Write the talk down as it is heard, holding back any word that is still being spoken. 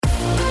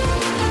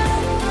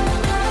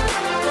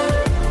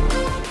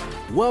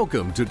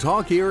Welcome to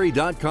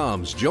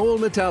TalkErie.com's Joel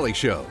Natale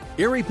Show,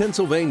 Erie,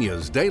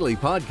 Pennsylvania's daily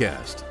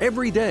podcast.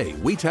 Every day,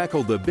 we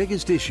tackle the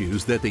biggest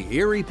issues that the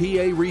Erie,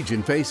 PA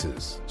region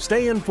faces.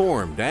 Stay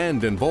informed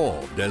and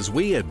involved as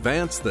we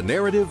advance the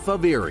narrative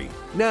of Erie.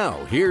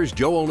 Now, here's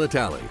Joel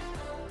Natale.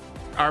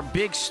 Our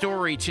big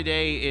story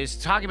today is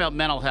talking about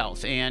mental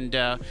health, and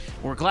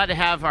we're glad to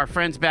have our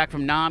friends back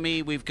from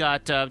NAMI. We've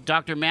got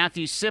Dr.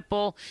 Matthew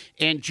Sipple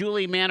and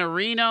Julie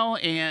Manarino,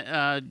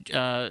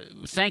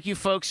 and thank you,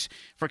 folks,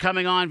 for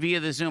coming on via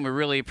the Zoom. We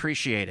really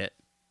appreciate it.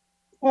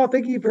 Well,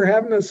 thank you for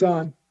having us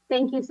on.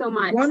 Thank you so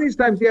much. One of these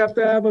times you have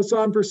to have us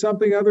on for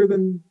something other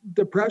than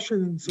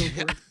depression and so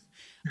forth.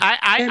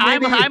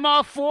 I'm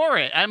all for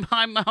it. I'm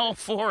all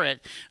for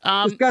it.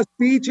 Discuss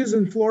beaches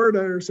in Florida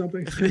or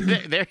something.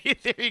 there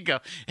you go.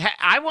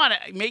 I want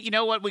to make, you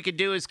know what we could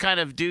do is kind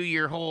of do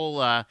your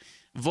whole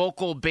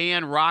vocal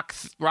band rock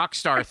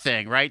star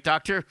thing, right,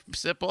 Dr.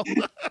 Sipple?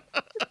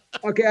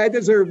 Okay, I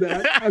deserve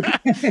that.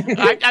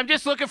 Okay. I'm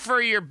just looking for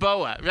your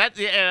boa.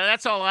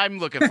 That's all I'm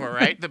looking for,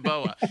 right? The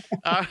boa.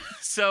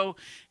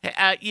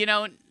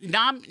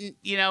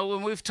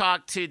 When we've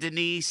talked to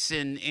Denise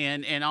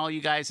and all you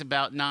guys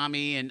about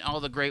NAMI and all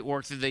the great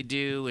work that they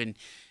do and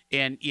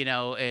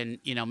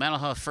mental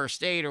health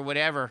first aid or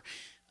whatever,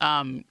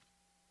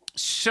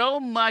 so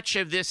much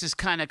of this has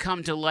kind of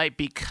come to light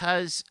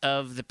because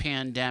of the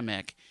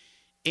pandemic.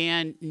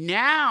 And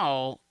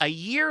now, a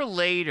year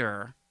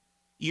later,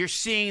 you're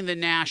seeing the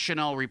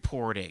national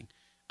reporting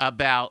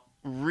about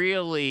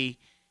really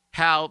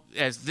how,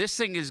 as this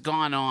thing has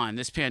gone on,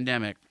 this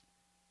pandemic,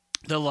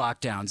 the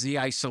lockdowns, the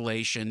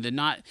isolation, the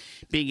not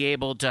being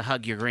able to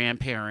hug your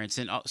grandparents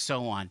and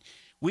so on.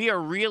 We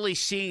are really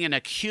seeing an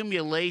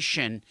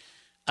accumulation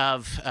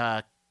of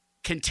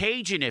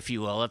contagion, if you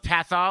will, of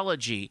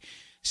pathology.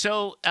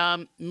 So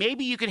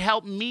maybe you could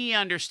help me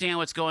understand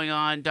what's going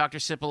on, Dr.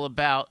 Sipple,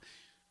 about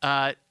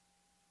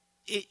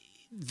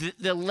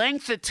the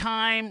length of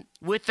time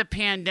with the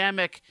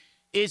pandemic.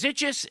 Is it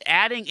just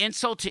adding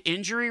insult to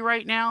injury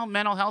right now,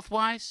 mental health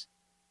wise?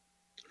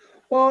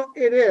 Well,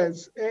 it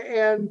is.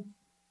 And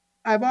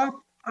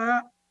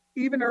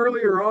even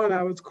earlier on,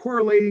 I was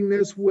correlating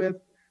this with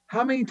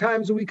how many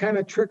times do we kind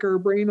of trick our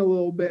brain a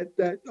little bit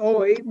that,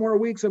 8 more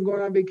weeks, I'm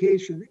going on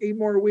vacation, 8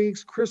 more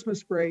weeks,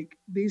 Christmas break,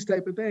 these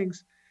type of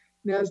things.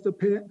 And as the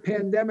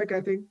pandemic, I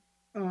think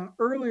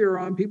earlier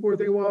on, people were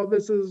thinking, well,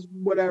 this is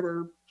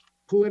whatever,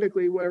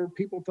 politically, whatever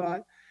people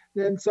thought.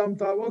 Then some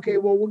thought, okay,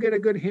 well, we'll get a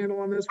good handle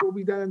on this. We'll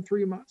be done in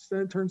 3 months.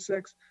 Then it turned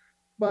 6.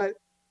 But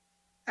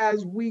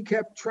as we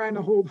kept trying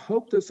to hold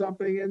hope to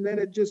something, and then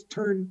it just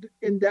turned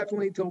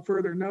indefinitely till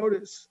further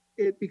notice,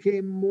 it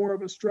became more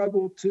of a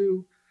struggle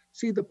to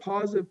see the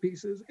positive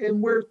pieces.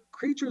 And we're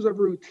creatures of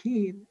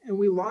routine, and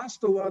we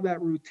lost a lot of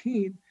that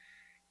routine.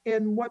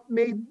 And what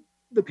made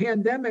the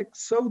pandemic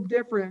so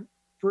different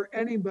for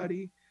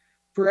everybody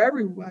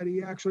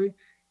actually,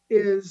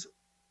 is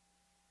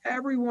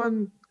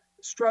everyone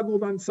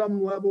struggled on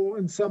some level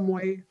in some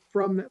way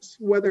from this,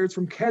 whether it's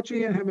from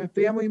catching it, having a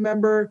family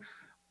member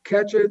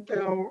catch it,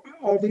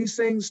 all these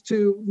things,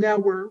 to now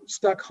we're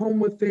stuck home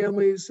with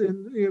families.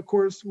 And of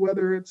course,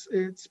 whether it's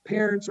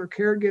parents or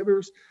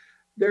caregivers,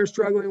 they're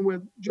struggling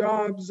with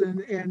jobs,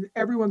 and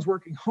everyone's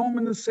working home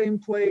in the same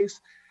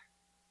place.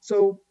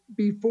 So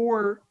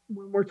before,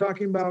 when we're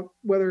talking about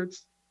whether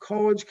it's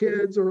college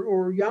kids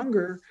or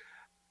younger,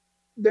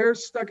 they're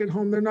stuck at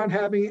home. They're not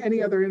having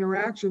any other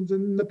interactions.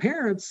 And the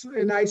parents,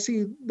 and I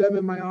see them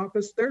in my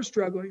office, they're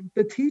struggling.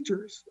 The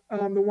teachers,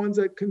 the ones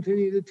that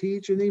continue to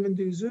teach and even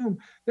do Zoom,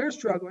 they're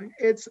struggling.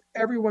 It's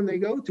everyone they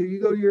go to.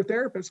 You go to your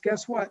therapist,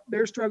 guess what?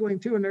 They're struggling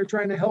too, and they're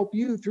trying to help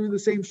you through the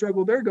same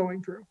struggle they're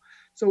going through.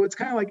 So it's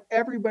kind of like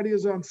everybody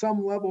is on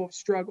some level of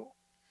struggle,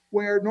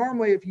 where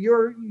normally if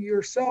you're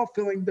yourself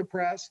feeling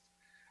depressed,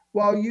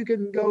 while you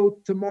can go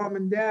to mom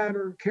and dad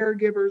or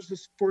caregivers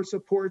for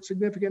support,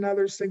 significant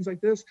others, things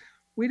like this,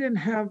 we didn't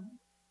have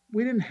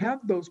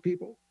those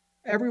people.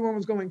 Everyone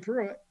was going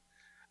through it.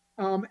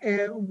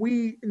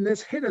 And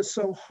this hit us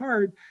so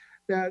hard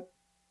that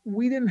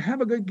we didn't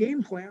have a good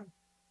game plan.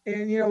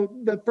 And,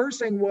 the first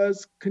thing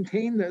was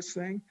contain this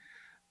thing,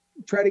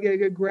 try to get a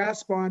good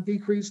grasp on,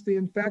 decrease the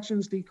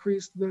infections,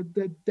 decrease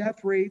the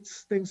death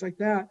rates, things like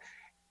that.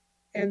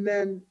 And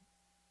then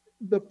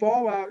the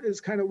fallout is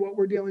kind of what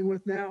we're dealing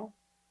with now.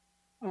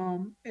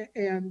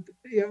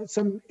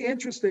 Some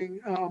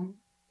interesting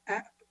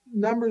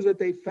numbers that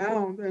they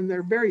found, and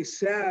they're very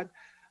sad,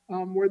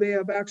 where they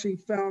have actually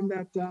found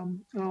that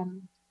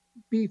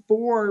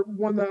before,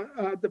 when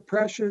the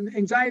depression,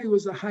 anxiety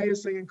was the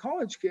highest thing in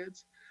college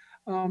kids.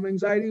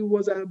 Anxiety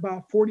was at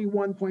about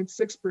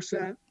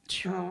 41.6%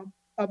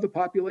 of the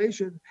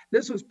population.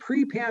 This was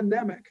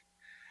pre-pandemic.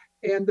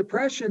 And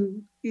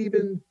depression,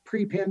 even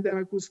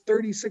pre-pandemic, was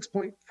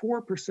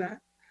 36.4%.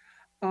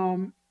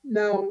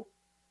 Now,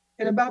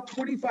 and about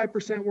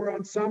 25% were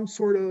on some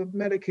sort of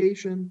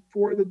medication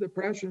for the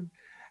depression.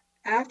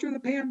 After the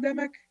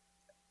pandemic,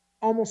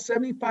 almost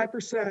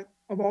 75%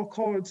 of all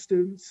college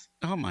students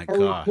are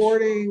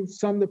reporting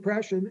some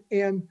depression.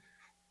 And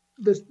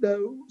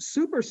the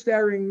super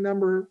staggering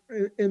number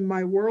in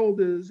my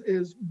world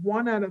is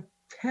 1 out of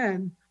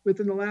 10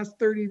 within the last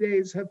 30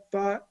 days have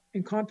thought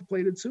and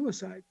contemplated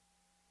suicide.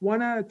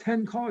 1 out of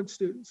 10 college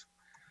students.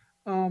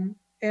 And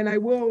I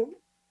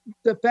will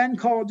defend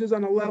colleges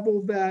on a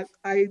level that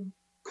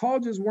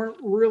colleges weren't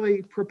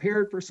really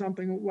prepared for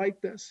something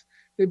like this.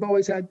 They've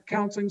always had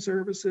counseling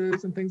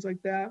services and things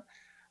like that.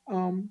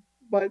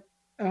 But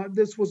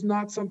this was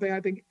not something I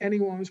think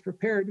anyone was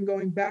prepared. And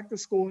going back to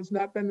school has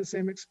not been the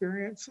same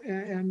experience.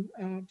 And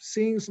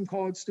seeing some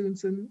college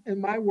students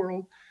in my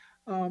world,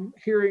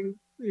 hearing,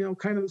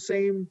 kind of the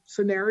same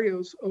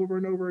scenarios over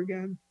and over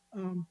again.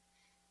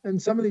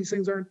 And some of these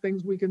things aren't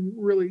things we can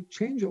really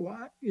change a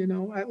lot,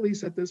 at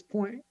least at this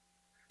point.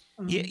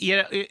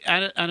 Yeah, I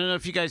don't know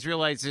if you guys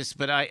realize this,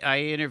 but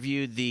I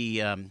interviewed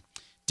the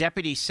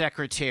Deputy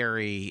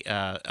Secretary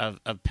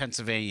of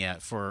Pennsylvania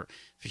for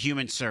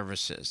Human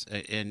Services,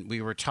 and we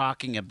were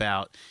talking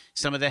about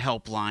some of the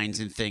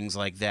helplines and things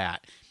like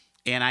that.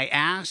 And I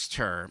asked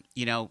her,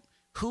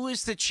 who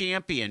is the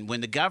champion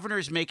when the governor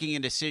is making a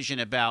decision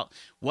about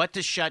what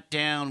to shut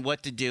down,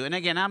 what to do? And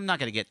again, I'm not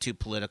going to get too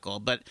political,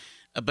 but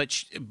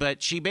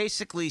she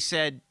basically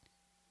said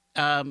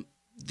the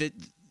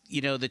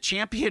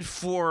champion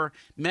for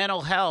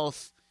mental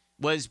health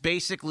was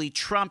basically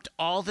trumped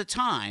all the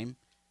time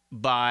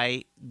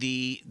by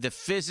the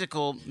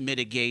physical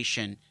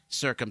mitigation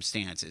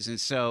circumstances. And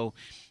so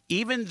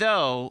even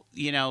though,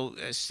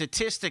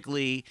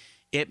 statistically,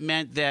 it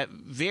meant that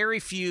very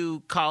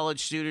few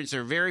college students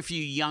or very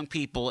few young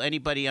people,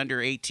 anybody under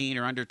 18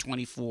 or under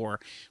 24,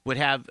 would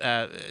have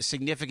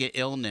significant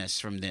illness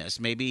from this.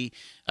 Maybe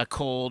a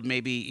cold,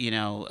 maybe,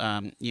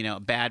 a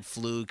bad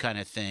flu kind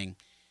of thing.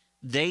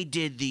 They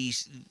did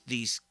these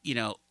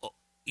total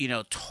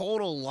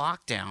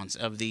lockdowns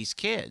of these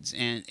kids.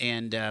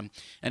 And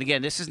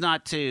again, this is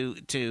not to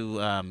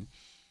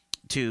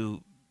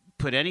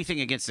put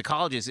anything against the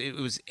colleges.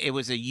 It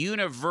was a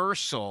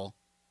universal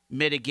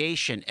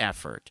mitigation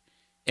effort.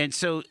 And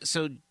so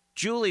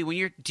Julie, when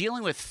you're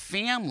dealing with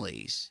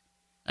families,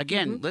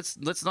 again,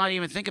 let's not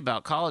even think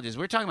about colleges.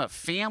 We're talking about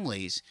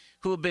families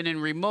who have been in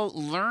remote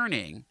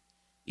learning,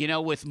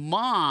 with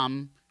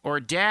mom or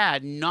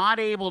dad not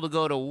able to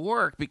go to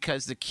work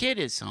because the kid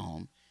is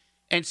home.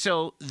 And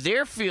so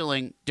they're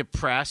feeling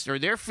depressed or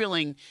they're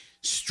feeling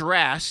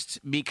stressed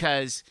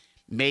because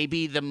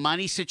maybe the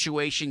money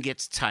situation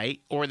gets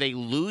tight or they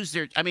lose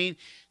their,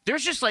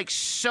 there's just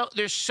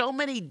there's so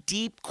many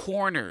deep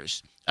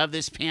corners of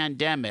this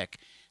pandemic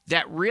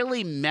that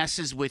really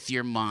messes with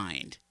your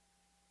mind.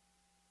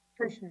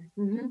 For sure.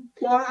 Mm-hmm.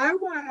 Well,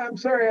 I'm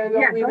sorry, I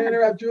don't mean to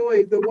interrupt,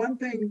 Julie. The one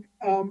thing,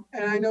 and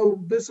I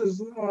know this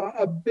is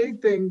a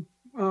big thing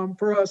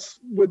for us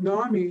with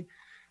NAMI,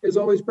 is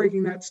always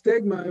breaking that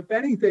stigma. If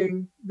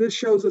anything, this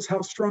shows us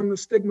how strong the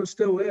stigma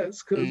still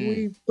is, because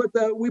we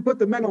put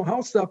the mental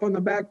health stuff on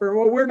the back burner.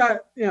 Well, we're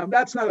not,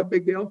 that's not a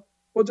big deal.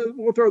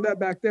 We'll throw that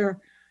back there.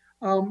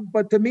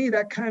 But to me,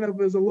 that kind of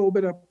is a little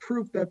bit of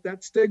proof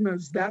that stigma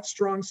is that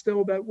strong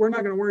still, that we're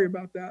not going to worry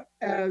about that,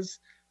 as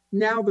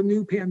now the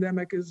new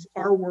pandemic is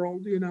our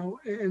world,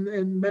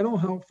 and mental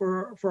health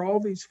for all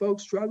these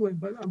folks struggling.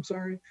 But I'm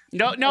sorry.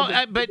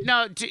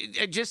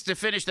 Just to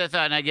finish that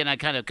thought, and again, I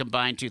kind of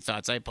combined two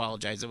thoughts. I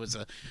apologize. It was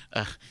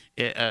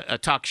a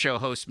talk show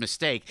host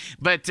mistake.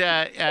 But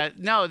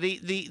no,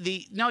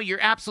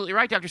 you're absolutely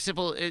right, Dr.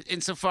 Sipple,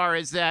 insofar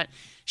as that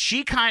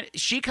she kind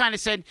of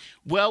said,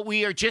 well,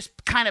 we are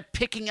just kind of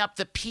picking up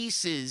the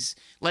pieces.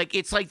 Like,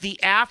 it's like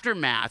the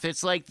aftermath.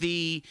 It's like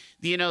the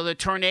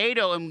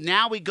tornado, and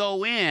now we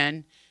go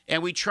in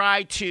and we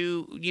try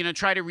to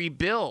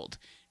rebuild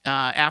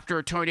after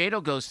a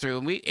tornado goes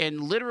through.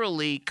 And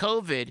literally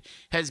COVID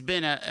has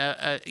been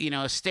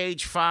a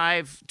stage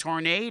 5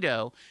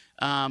 tornado.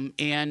 But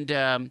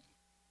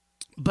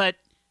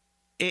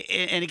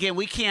again,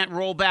 we can't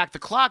roll back the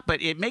clock,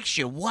 but it makes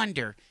you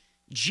wonder,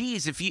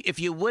 geez, if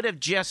you would have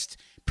just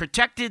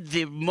protected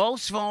the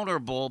most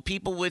vulnerable,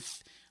 people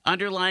with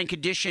underlying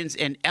conditions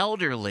and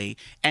elderly,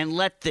 and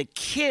let the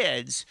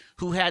kids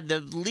who had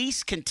the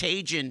least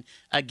contagion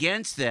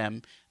against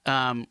them,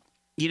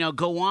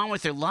 go on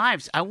with their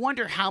lives. I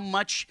wonder how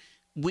much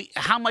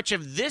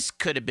of this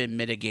could have been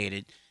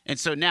mitigated. And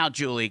so now,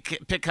 Julie,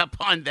 pick up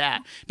on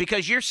that,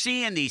 because you're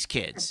seeing these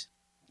kids,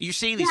 you're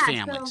seeing these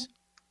families.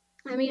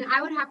 So,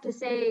 I would have to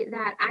say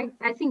that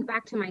I think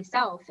back to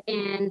myself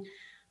and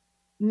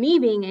me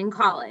being in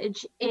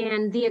college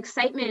and the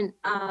excitement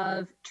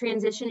of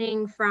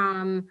transitioning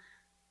from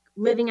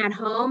living at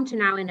home to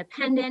now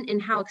independent, and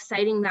how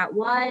exciting that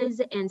was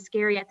and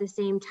scary at the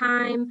same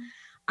time.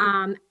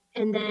 And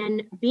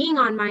then being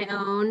on my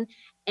own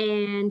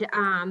and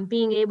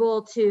being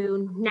able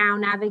to now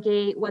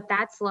navigate what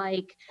that's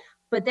like.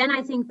 But then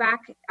I think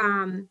back,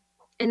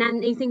 and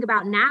then you think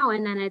about now,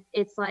 and then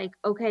it's like,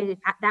 okay,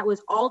 that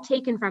was all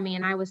taken from me.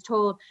 And I was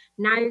told,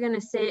 now you're going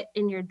to sit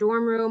in your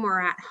dorm room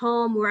or at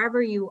home,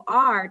 wherever you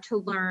are, to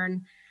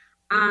learn.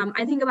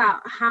 I think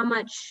about how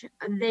much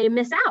they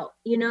miss out,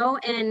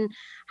 and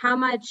how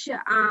much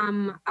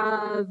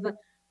of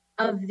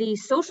the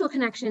social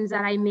connections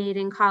that I made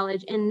in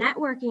college and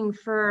networking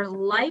for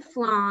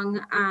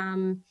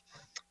lifelong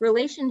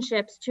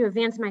relationships to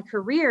advance my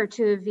career,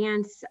 to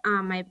advance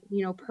my,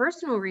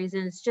 personal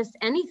reasons, just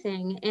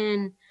anything.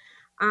 And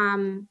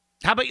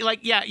how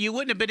about you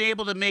wouldn't have been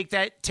able to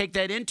take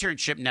that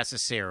internship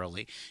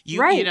necessarily.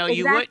 Right,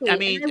 You would, exactly. I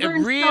mean, And I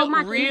learned so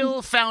much.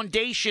 real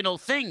foundational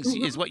things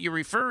is what you're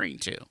referring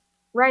to.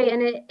 Right.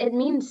 And it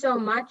means so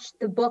much.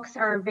 The books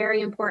are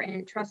very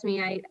important. Trust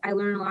me, I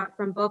learn a lot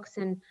from books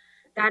and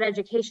that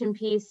education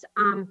piece.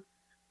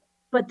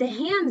 But the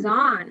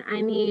hands-on,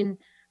 I mean,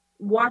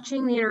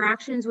 watching the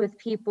interactions with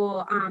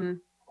people,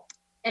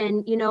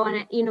 and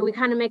we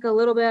kind of make a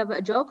little bit of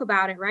a joke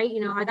about it, right?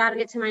 I got to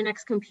get to my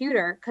next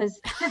computer because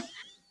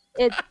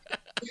it's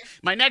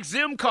my next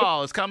Zoom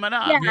call is coming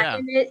up. Yeah.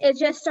 And it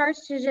just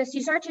starts to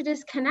you start to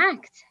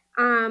disconnect.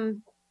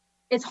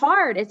 It's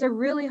hard. It's a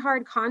really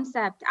hard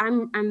concept.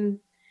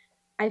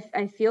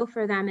 I feel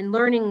for them, and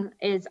learning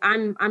is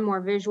I'm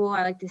more visual.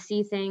 I like to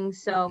see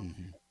things. So,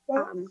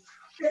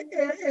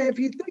 if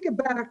you think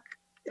back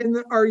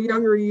in our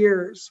younger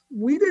years,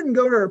 we didn't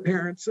go to our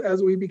parents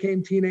as we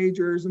became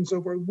teenagers and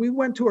so forth. We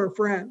went to our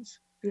friends.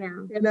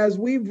 Yeah. And as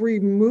we've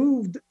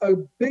removed a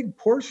big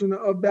portion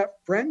of that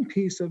friend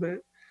piece of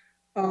it,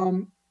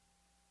 and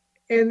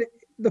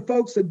the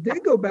folks that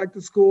did go back to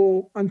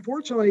school,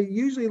 unfortunately,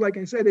 usually, like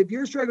I said, if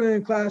you're struggling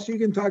in class, you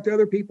can talk to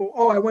other people.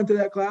 Oh, I went to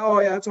that class. Oh,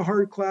 yeah, it's a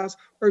hard class.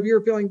 Or if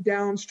you're feeling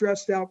down,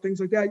 stressed out, things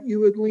like that,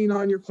 you would lean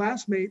on your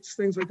classmates,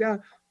 things like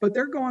that. But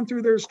they're going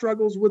through their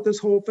struggles with this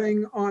whole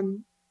thing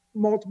on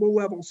multiple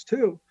levels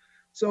too.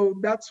 So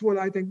that's what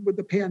I think with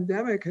the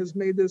pandemic has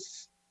made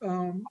this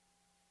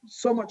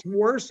so much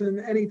worse than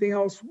anything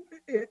else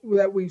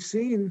that we've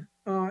seen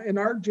in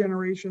our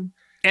generation.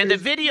 And the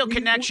video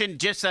connection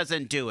just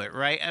doesn't do it,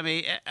 right? I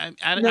mean,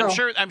 No.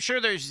 I'm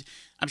sure there's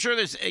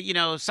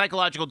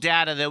psychological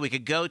data that we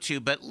could go to,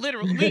 but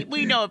literally,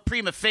 we know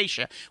prima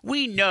facie,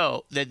 we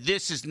know that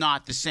this is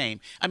not the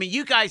same. I mean,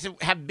 you guys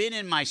have been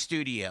in my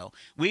studio.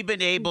 We've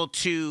been able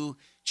to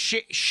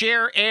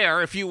share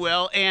air, if you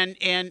will,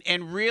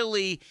 and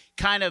really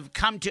kind of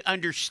come to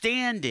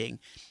understanding.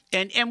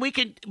 And we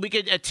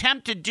could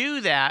attempt to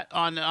do that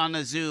on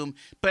the Zoom,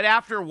 but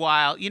after a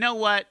while, you know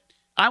what?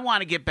 I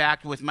want to get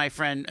back with my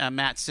friend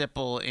Matt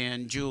Sipple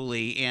and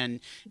Julie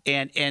and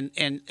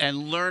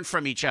learn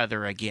from each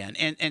other again.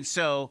 And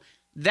so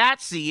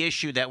that's the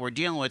issue that we're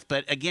dealing with.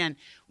 But again,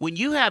 when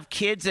you have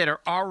kids that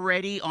are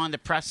already on the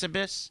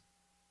precipice,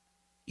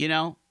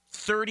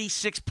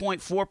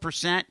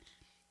 36.4%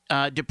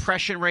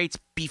 depression rates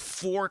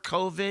before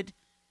COVID,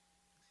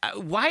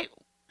 why?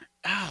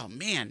 Oh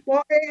man.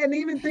 Well, and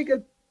even think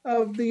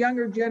of the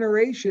younger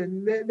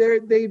generation.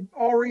 They've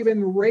already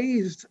been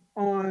raised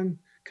on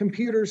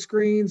computer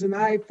screens and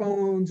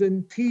iPhones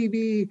and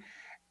TV.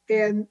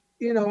 And,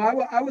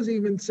 I was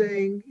even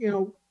saying,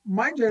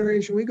 my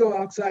generation, we go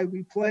outside,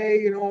 we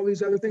play and all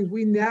these other things.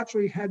 We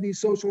naturally had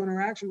these social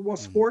interactions. Well,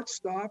 sports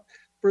stopped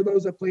for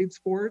those that played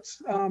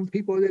sports.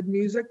 People that did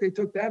music, they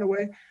took that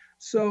away.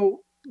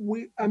 So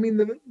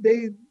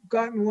they've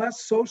gotten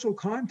less social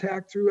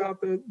contact throughout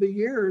the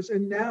years.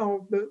 And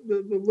now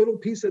the little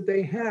piece that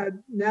they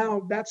had,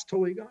 now that's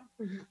totally gone.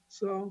 Mm-hmm.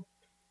 So.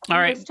 All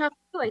right. It's tough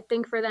too, I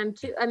think, for them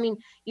too. I mean,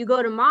 you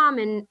go to mom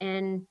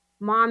and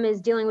mom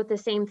is dealing with the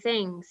same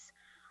things.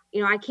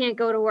 I can't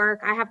go to work.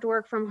 I have to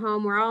work from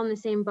home. We're all in the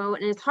same boat.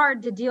 And it's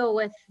hard to deal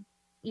with,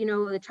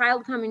 the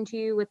child coming to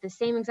you with the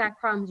same exact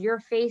problems you're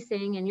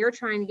facing and you're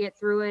trying to get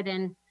through it.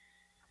 And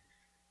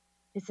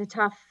it's a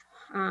tough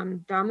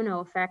domino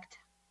effect.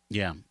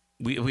 Yeah.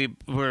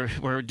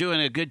 We're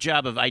doing a good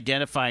job of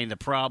identifying the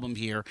problem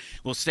here.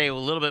 We'll stay a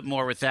little bit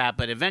more with that,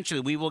 but eventually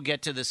we will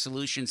get to the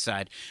solution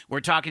side. We're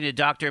talking to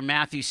Dr.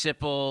 Matthew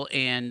Sipple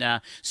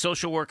and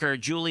social worker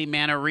Julie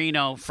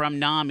Mannarino from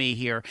NAMI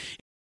here.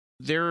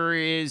 There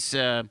is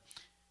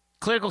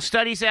clinical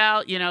studies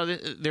out.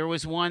 There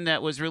was one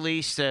that was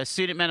released.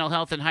 Student mental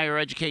health in higher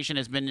education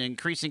has been an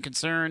increasing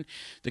concern.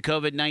 The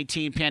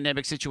COVID-19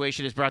 pandemic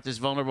situation has brought this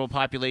vulnerable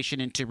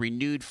population into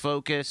renewed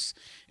focus.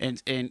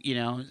 And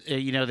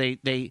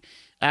they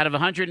out of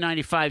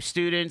 195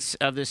 students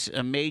of this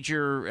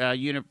major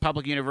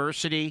public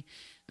university,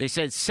 they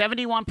said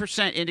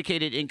 71%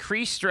 indicated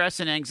increased stress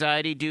and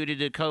anxiety due to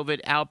the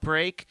COVID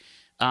outbreak.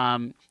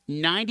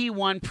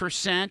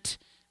 91%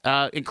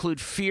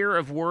 include fear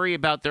of worry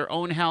about their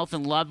own health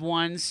and loved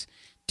ones,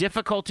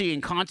 difficulty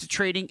in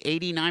concentrating,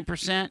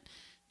 89%,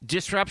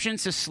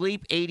 disruptions to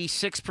sleep,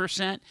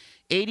 86%,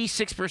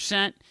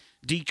 86%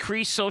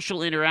 decreased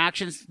social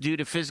interactions due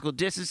to physical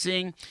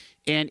distancing,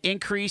 and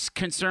increased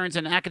concerns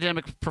in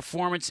academic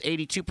performance,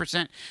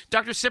 82%.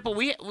 Dr. Sipple,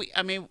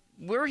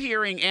 we're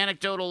hearing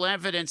anecdotal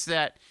evidence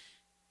that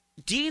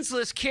Dean's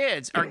List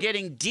kids are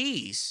getting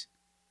D's.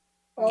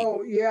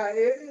 Oh yeah,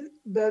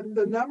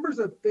 the numbers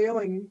of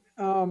failing.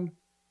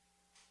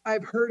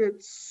 I've heard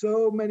it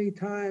so many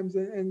times,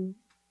 and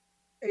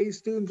A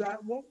students.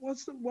 What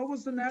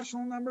was the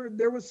national number?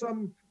 There was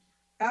some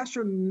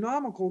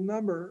astronomical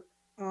number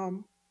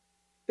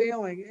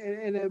failing,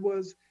 and it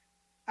was.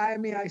 I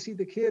mean, I see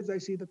the kids, I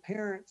see the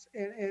parents,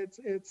 and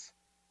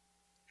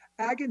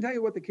I can tell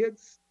you what the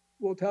kids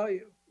will tell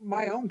you.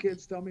 My own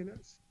kids tell me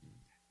this.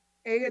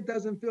 It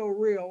doesn't feel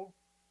real.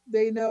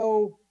 They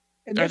know.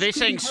 And Are they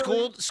saying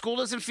school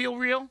doesn't feel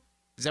real?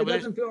 Is that it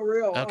doesn't feel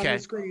real on Okay. the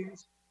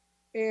screens.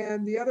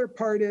 And the other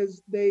part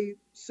is they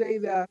say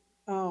that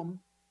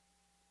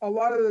a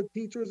lot of the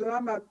teachers, and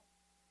I'm not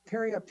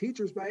tearing up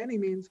teachers by any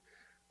means,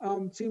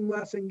 seem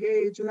less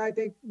engaged. And I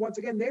think, once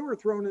again, they were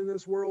thrown in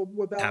this world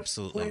without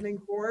Absolutely.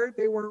 planning for it.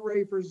 They weren't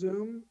ready for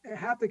Zoom. And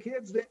half the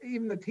kids,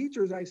 even the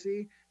teachers I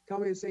see, tell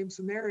me the same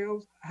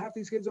scenarios. Half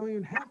these kids don't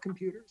even have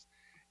computers.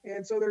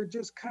 And so they're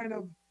just kind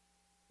of,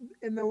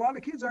 and a lot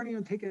of kids aren't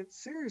even taking it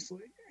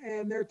seriously.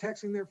 And they're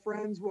texting their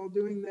friends while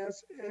doing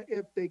this,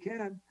 if they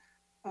can.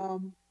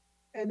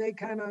 And they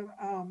kind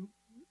of,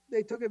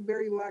 they took it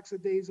very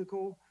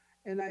lackadaisical.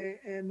 And a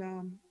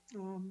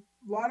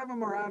lot of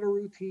them are out of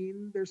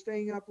routine. They're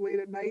staying up late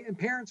at night, and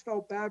parents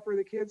felt bad for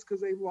the kids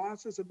because they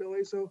lost this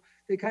ability. So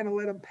they kind of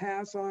let them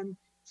pass on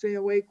staying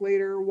awake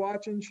later,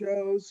 watching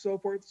shows, so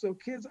forth. So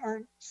kids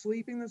aren't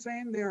sleeping the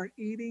same. They aren't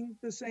eating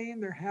the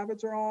same. Their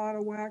habits are all out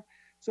of whack.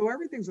 So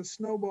everything's a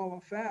snowball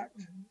effect.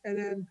 Mm-hmm. And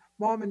then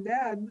mom and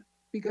dad,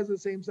 because of the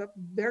same stuff,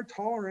 their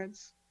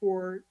tolerance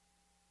for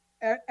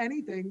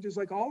anything, just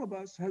like all of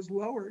us, has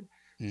lowered.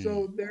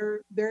 So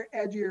they're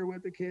edgier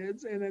with the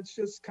kids, and it's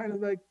just kind of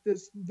like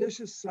this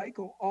vicious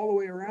cycle all the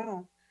way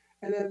around.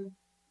 And then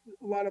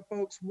a lot of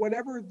folks,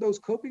 whatever those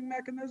coping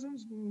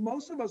mechanisms,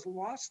 most of us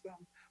lost them,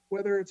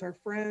 whether it's our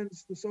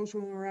friends, the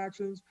social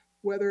interactions,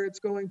 whether it's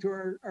going to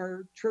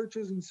our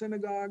churches and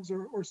synagogues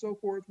or so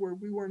forth, where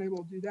we weren't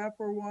able to do that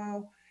for a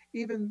while.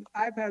 Even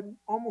I've had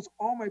almost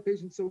all my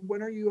patients say,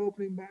 when are you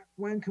opening back?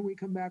 When can we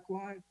come back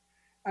live?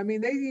 I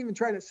mean, they even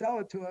try to sell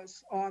it to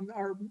us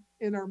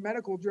in our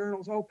medical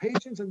journals. Oh,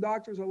 patients and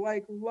doctors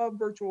alike love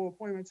virtual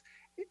appointments.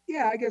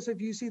 Yeah, I guess if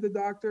you see the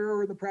doctor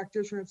or the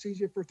practitioner that sees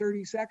you for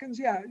 30 seconds,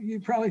 yeah, you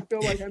probably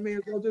feel like I may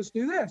as well just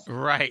do this.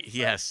 Right,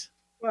 yes.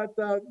 But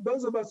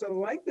those of us that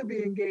like to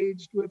be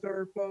engaged with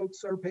our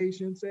folks, our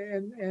patients,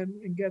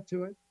 and get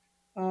to it,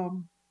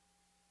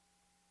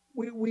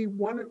 we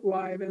want it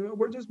live, and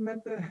we're just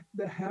meant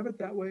to have it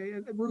that way.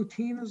 And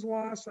routine is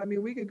lost. I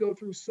mean, we could go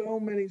through so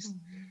many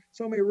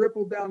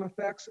ripple down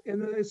effects,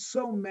 and it's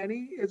so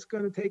many. It's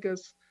going to take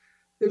us.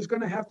 There's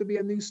going to have to be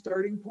a new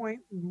starting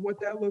point, and what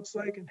that looks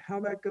like and how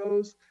that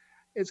goes.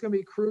 It's going to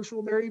be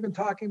crucial. They're even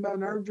talking about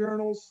in our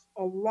journals.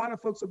 A lot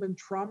of folks have been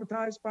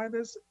traumatized by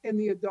this, and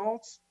the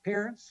adults,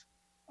 parents,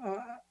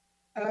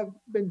 have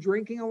been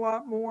drinking a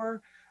lot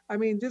more. I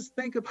mean, just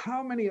think of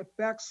how many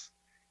effects.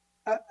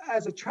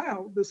 As a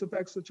child, this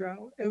affects the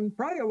child, and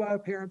probably a lot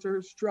of parents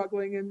are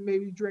struggling and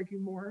maybe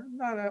drinking more.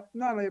 Not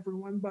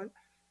everyone, but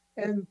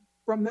and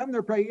from them,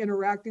 they're probably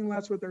interacting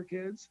less with their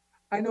kids.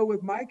 I know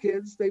with my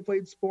kids, they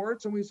played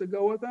sports, and we used to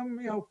go with them.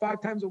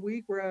 5 times a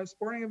week. We're at a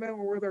sporting event.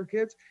 We're with our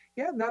kids.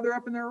 Yeah, now they're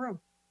up in their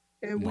room,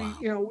 and Wow.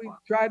 we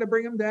try to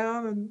bring them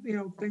down and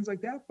things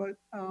like that. But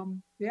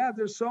yeah,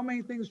 there's so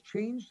many things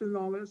changed in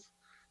all this.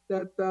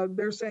 That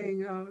they're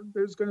saying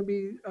there's going to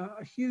be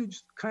a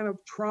huge kind of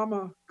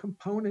trauma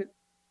component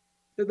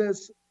to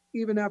this,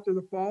 even after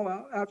the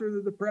fallout, after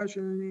the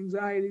depression and the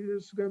anxiety.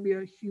 There's going to be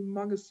a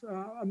humongous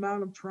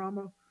amount of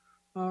trauma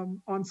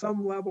on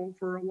some level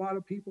for a lot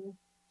of people.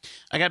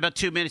 I got about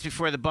 2 minutes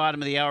before the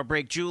bottom of the hour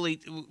break. Julie,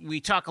 we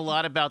talk a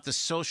lot about the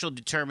social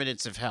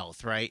determinants of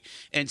health, right?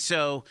 And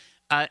so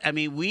I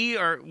mean,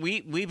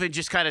 we've been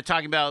just kind of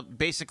talking about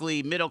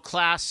basically middle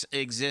class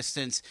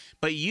existence,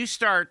 but you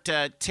start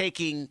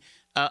taking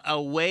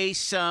away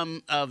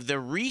some of the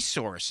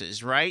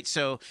resources, right?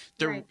 So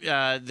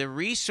the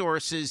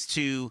resources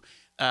to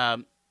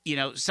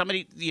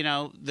somebody,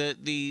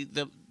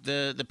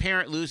 the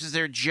parent loses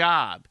their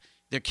job,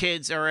 their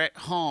kids are at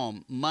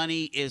home,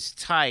 money is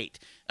tight.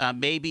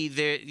 Maybe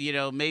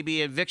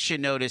maybe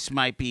eviction notice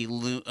might be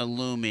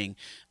looming.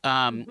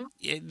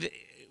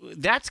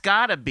 That's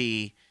got to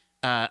be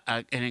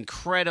an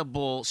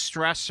incredible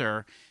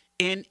stressor,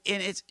 and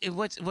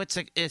what's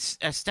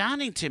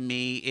astounding to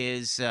me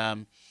is,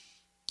 are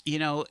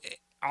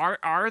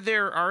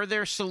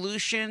there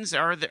solutions?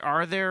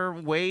 Are there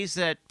ways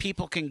that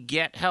people can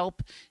get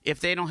help if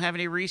they don't have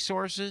any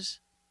resources?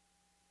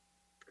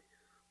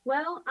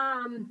 Well,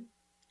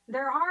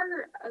 there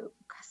are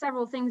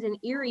several things in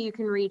Erie you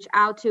can reach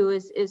out to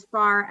as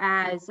far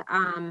as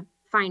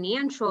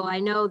financial. I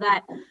know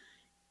that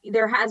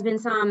there has been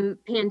some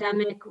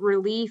pandemic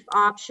relief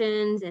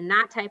options and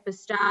that type of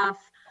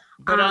stuff.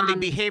 But on the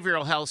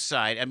behavioral health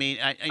side, I mean,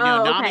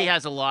 NAMI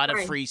has a lot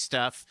of free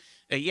stuff.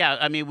 Yeah,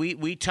 I mean,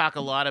 we talk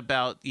a lot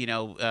about,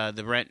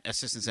 the rent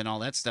assistance and all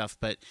that stuff.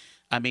 But,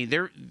 I mean,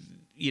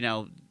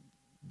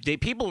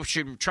 people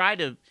should try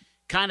to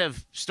kind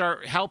of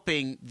start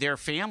helping their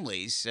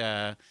families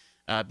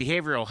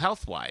behavioral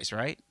health-wise,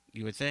 right?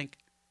 You would think?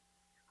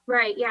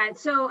 Right, yeah.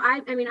 So,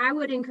 I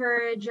would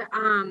encourage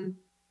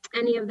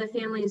any of the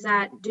families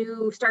that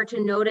do start to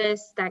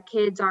notice that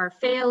kids are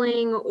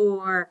failing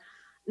or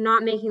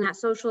not making that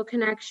social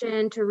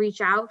connection to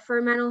reach out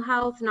for mental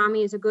health.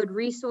 NAMI is a good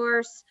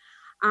resource.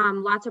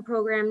 lots of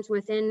programs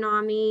within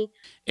NAMI.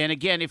 And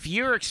again, if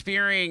you're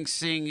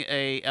experiencing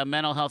a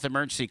mental health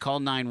emergency, call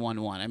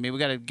 911. I mean, we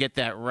got to get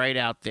that right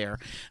out there.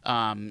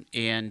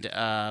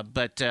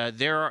 But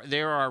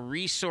there are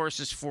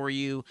resources for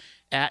you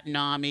at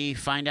NAMI.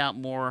 Find out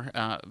more.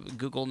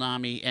 Google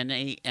NAMI,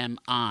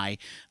 NAMI.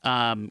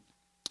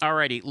 All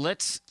righty,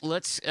 let's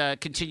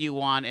continue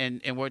on,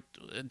 and what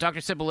Dr.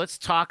 Sippel, let's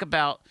talk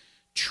about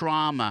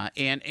trauma,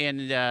 and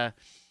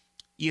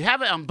you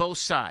have it on both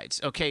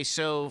sides. Okay,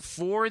 so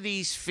for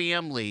these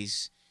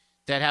families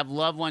that have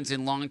loved ones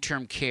in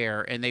long-term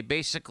care, and they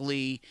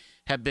basically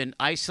have been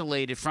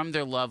isolated from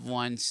their loved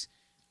ones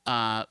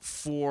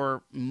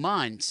for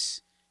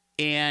months,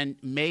 and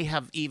may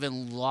have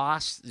even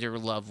lost their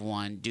loved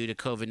one due to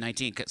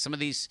COVID-19. Some of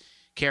these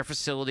care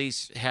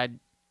facilities had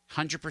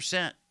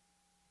 100%.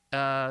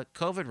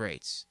 COVID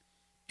rates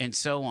and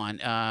so on.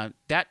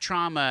 That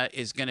trauma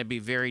is going to be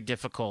very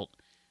difficult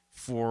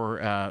for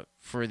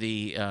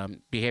the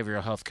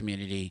behavioral health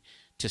community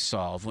to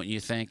solve, wouldn't you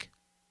think?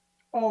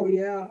 Oh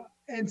yeah,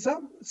 and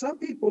some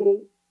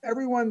people,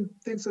 everyone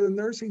thinks of the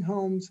nursing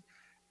homes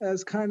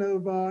as kind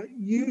of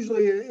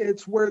usually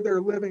it's where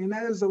they're living, and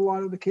that is a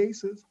lot of the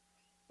cases.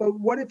 But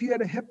what if you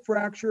had a hip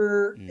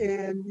fracture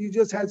and you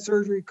just had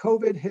surgery,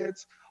 COVID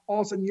hits,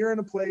 all of a sudden you're in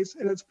a place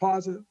and it's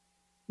positive.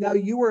 Now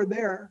you are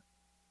there,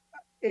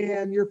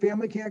 and your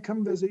family can't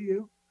come visit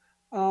you.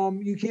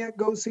 You can't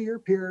go see your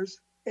peers,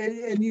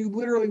 and you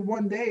literally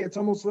one day, it's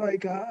almost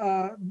like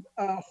a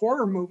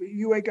horror movie.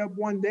 You wake up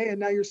one day and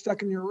now you're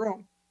stuck in your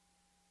room.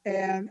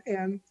 And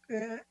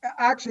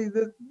actually,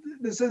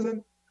 this isn't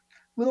a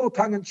little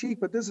tongue in cheek,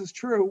 but this is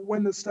true.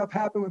 When the stuff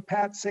happened with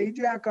Pat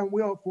Sajak on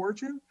Wheel of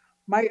Fortune,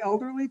 my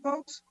elderly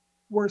folks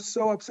were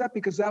so upset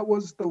because that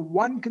was the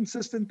one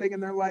consistent thing in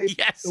their life.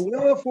 Yes. The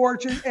Wheel of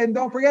Fortune. And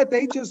don't forget,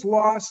 we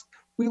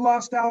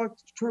lost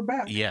Alex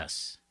Trebek.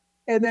 Yes.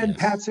 And then yes.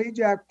 Pat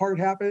Sajak part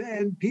happened,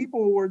 and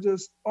people were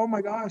just, oh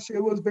my gosh, it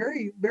was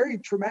very, very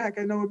traumatic.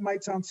 I know it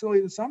might sound silly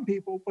to some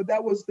people, but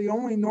that was the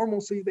only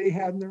normalcy they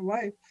had in their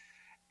life.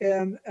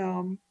 And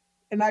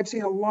I've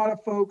seen a lot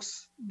of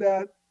folks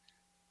that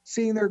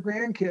seeing their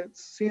grandkids,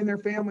 seeing their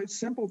families,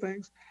 simple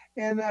things.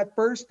 And at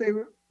first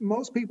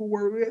most people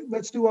were,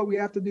 let's do what we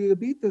have to do to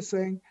beat this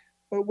thing.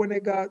 But when they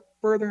got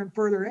further and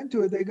further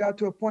into it, they got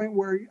to a point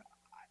where,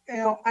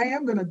 I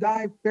am going to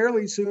die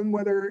fairly soon,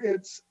 whether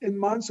it's in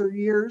months or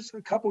years,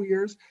 a couple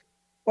years,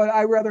 but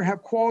I rather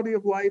have quality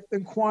of life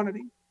than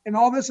quantity. And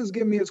all this has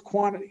given me is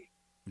quantity.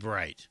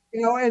 Right.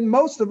 And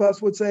most of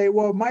us would say,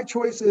 well, my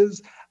choice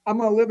is I'm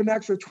going to live an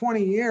extra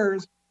 20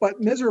 years, but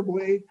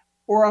miserably,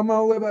 or I'm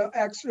only going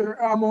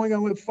to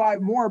live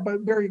 5 more,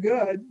 but very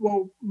good.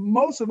 Well,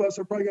 most of us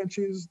are probably going to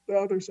choose the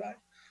other side.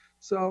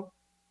 So,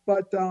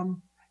 but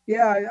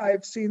yeah,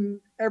 I've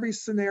seen every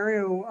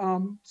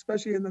scenario,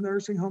 especially in the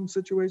nursing home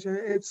situation.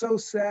 It's so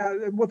sad,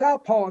 and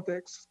without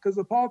politics, because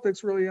the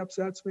politics really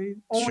upsets me,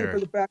 only Sure. for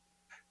the fact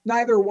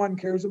neither one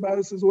cares about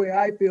us is the way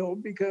I feel,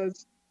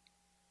 because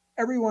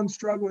everyone's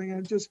struggling,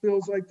 and it just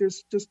feels like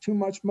there's just too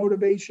much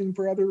motivation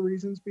for other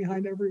reasons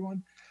behind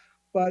everyone.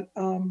 But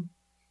and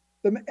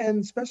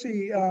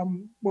especially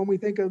when we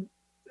think of,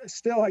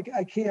 still,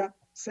 I can't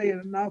say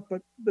it enough,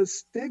 but the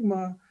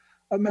stigma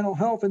of mental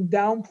health and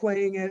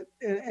downplaying it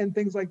and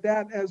things like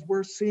that, as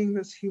we're seeing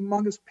this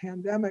humongous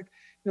pandemic.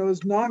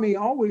 As NAMI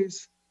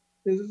always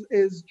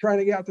is trying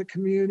to get out the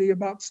community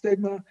about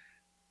stigma.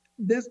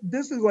 This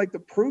is like the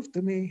proof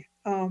to me.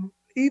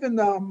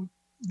 Even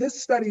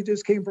this study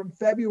just came from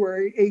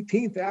February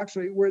 18th,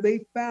 actually, where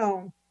they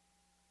found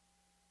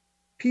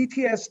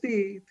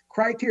PTSD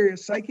criteria,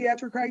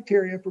 psychiatric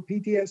criteria for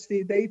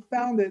PTSD. They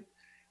found it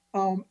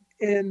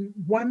in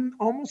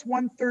almost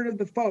 1/3 of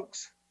the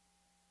folks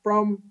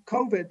from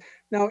COVID.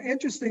 Now,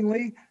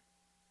 interestingly,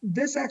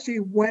 this actually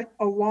went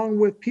along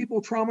with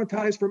people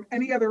traumatized from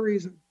any other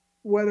reason,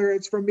 whether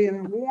it's from being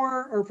in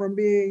war or from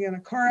being in a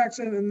car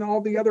accident and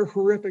all the other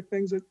horrific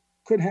things that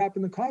could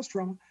happen to cause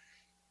trauma.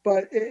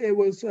 But it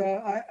was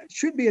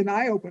should be an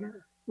eye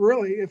opener,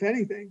 really, if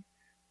anything.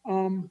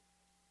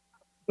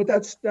 But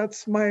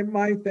that's my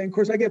thing. Of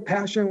course, I get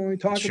passionate when we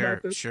talk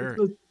about this. Sure.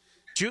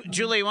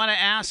 Julie, I want to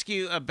ask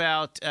you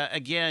about,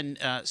 again,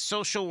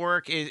 social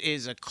work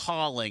is a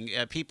calling.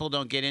 People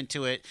don't get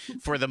into it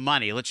for the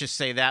money. Let's just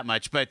say that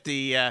much. But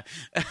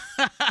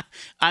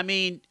I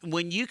mean,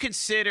 when you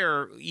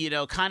consider,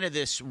 kind of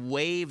this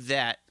wave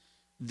that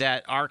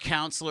our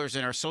counselors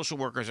and our social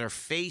workers are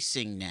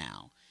facing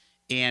now,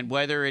 and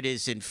whether it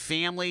is in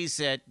families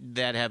that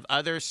have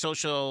other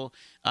social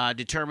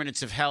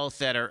determinants of health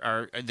that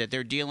are that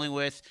they're dealing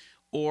with,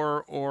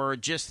 or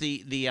just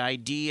the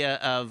idea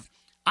of,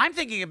 I'm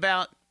thinking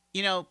about,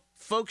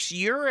 folks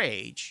your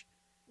age,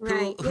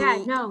 Right.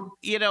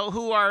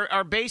 who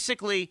are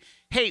basically,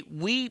 hey,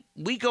 we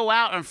go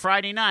out on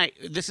Friday night.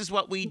 This is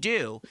what we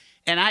do,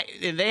 and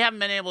they haven't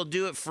been able to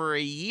do it for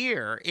a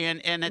year,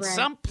 and at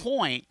some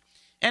point,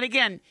 and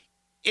again,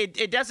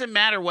 it doesn't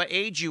matter what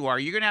age you are.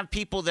 You're going to have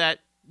people that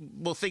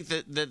will think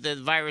that the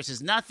virus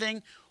is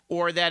nothing,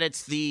 or that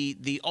it's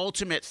the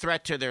ultimate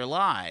threat to their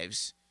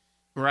lives.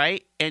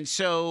 right? And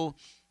so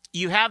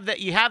you have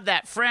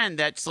that friend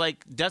that's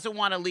like doesn't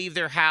want to leave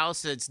their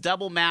house. It's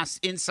double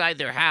masked inside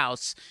their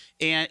house,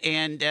 and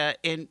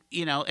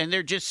you know, and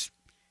they're just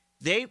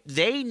they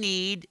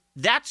need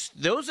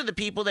those are the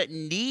people that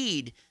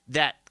need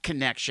that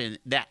connection,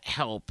 that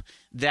help,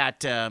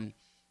 that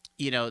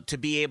you know, to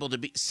be able to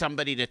be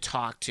somebody to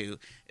talk to.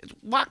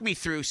 Walk me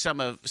through some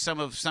of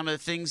the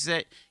things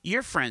that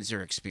your friends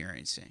are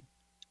experiencing.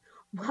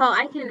 Well,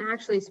 I can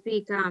actually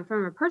speak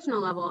from a personal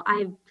level.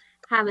 I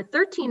have a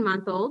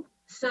 13-month-old,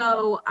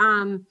 so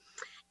and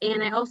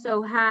I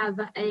also have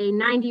a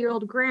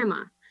 90-year-old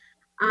grandma,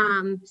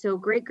 so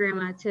great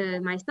grandma to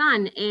my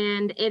son,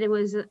 and it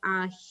was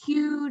a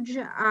huge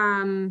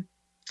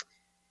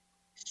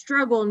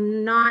struggle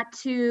not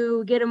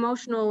to get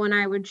emotional when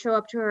I would show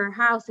up to her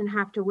house and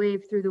have to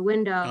wave through the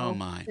window. Oh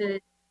my!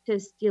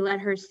 To let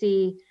her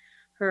see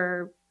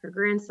her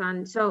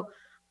grandson. So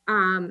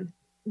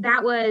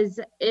that was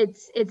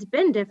it's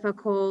been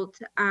difficult.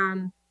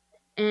 And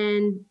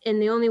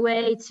the only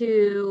way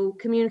to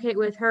communicate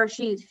with her,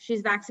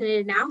 she's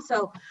vaccinated now,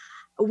 so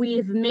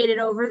we've made it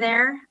over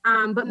there.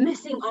 But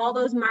missing all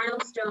those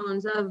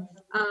milestones of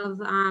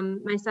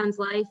my son's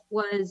life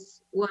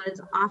was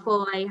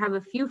awful. I have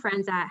a few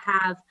friends that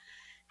have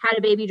had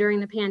a baby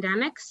during the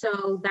pandemic,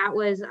 so that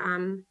was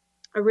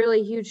a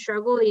really huge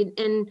struggle.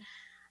 And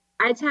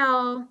I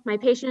tell my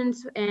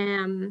patients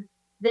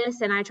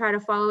this, and I try to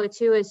follow it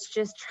too, is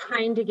just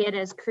trying to get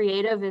as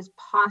creative as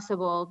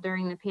possible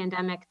during the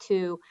pandemic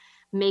to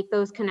make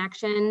those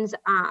connections.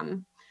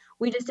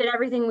 We just did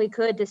everything we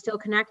could to still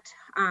connect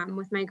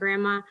with my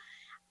grandma.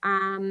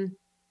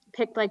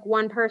 Picked like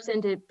one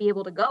person to be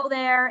able to go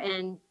there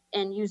and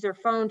use their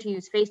phone to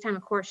use FaceTime.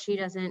 Of course, she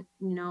doesn't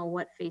know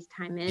what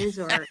FaceTime is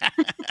or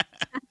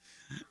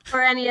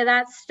or any of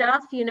that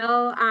stuff, you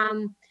know.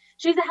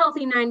 She's a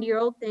healthy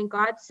 90-year-old, thank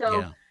God.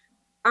 So,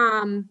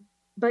 yeah.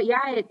 But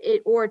yeah,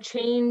 it or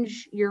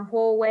change your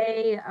whole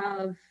way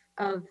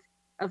of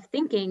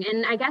thinking.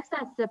 And I guess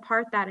that's the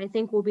part that I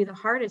think will be the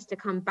hardest to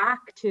come back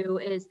to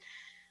is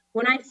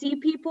when I see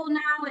people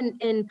now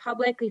in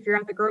public. If you're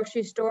at the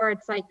grocery store,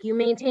 it's like you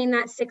maintain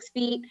that 6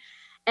 feet,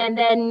 and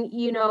then,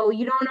 you know,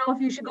 you don't know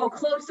if you should go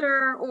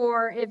closer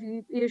or if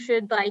you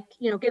should, like,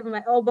 you know, give them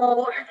an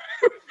elbow.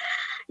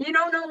 You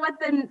don't know what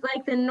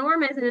the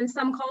norm is. And in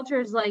some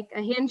cultures, like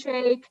a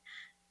handshake,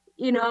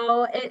 you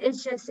know,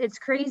 it's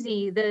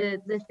crazy.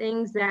 The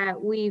things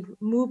that we've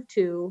moved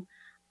to,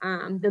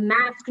 the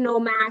mask, no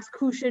mask,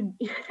 who should,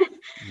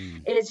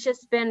 it's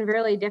just been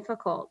really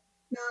difficult.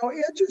 Now,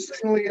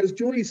 interestingly, as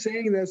Julie's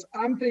saying this,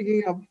 I'm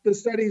thinking of the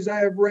studies I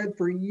have read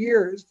for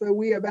years that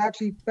we have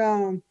actually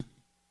found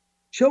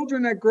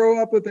children that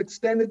grow up with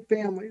extended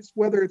families,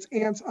 whether it's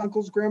aunts,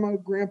 uncles, grandma,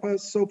 grandpa,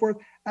 so forth,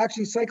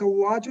 actually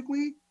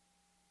psychologically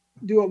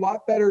do a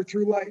lot better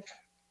through life.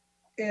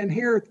 And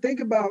here,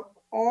 think about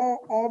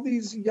all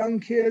these young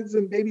kids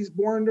and babies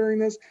born during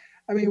this.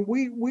 I mean,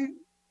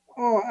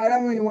 I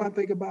don't even want to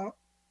think about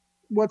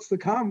what's to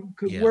come,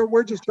 because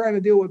we're just trying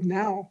to deal with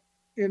now,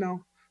 you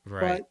know.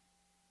 Right.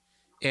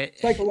 But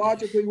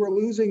psychologically, we're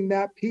losing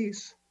that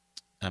piece.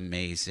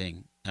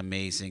 Amazing.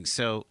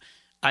 So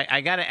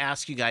I got to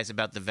ask you guys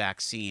about the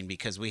vaccine,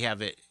 because we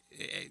have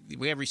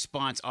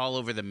response all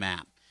over the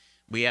map.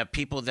 We have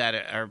people that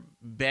are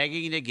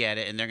begging to get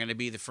it, and they're going to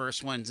be the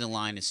first ones in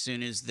line as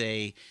soon as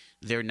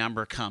their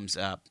number comes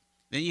up.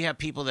 Then you have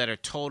people that are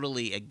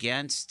totally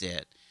against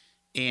it,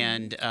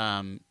 and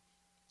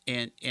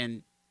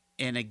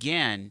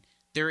again,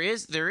 there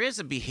is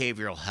a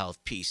behavioral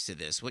health piece to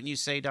this, wouldn't you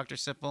say, Dr.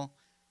 Sipple?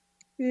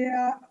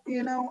 Yeah,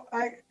 you know,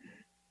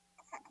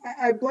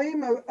 I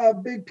blame a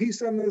big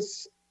piece on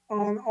this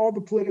on all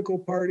the political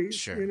parties.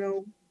 Sure. You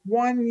know,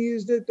 one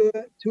used it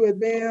to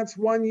advance,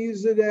 one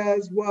used it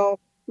as, well,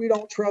 we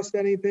don't trust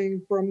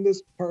anything from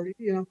this party,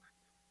 you know.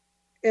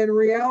 In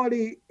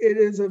reality, it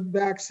is a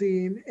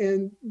vaccine,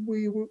 and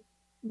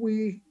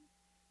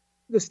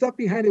the stuff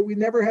behind it, we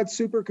never had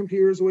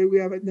supercomputers the way we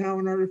have it now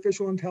in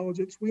artificial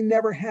intelligence. We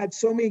never had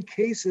so many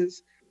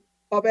cases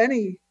of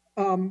any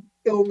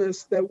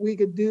illness that we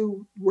could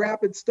do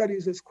rapid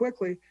studies as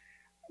quickly.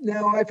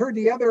 Now, I've heard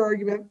the other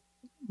argument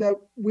that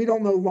we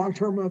don't know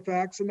long-term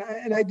effects, and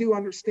I do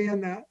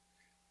understand that.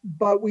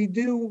 But we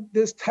do,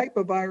 this type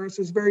of virus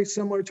is very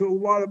similar to a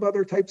lot of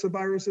other types of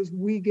viruses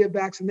we give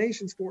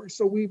vaccinations for.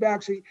 So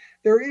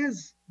there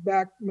is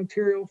back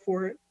material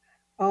for it.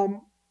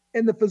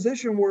 In the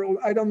physician world,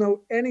 I don't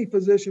know any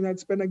physician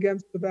that's been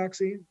against the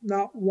vaccine,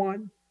 not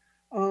one.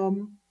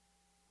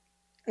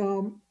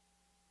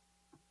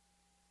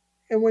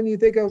 And when you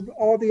think of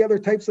all the other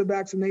types of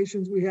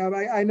vaccinations we have,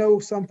 I know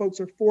some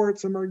folks are for it,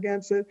 some are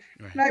against it.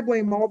 Right. And I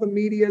blame all the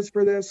medias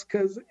for this,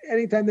 because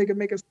anytime they can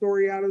make a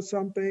story out of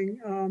something,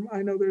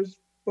 I know there's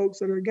folks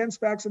that are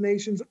against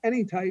vaccinations,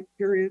 any type,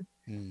 period.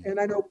 And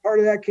I know part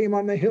of that came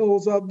on the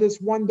heels of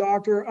this one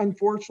doctor,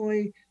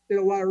 unfortunately, did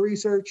a lot of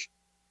research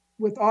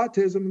with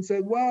autism and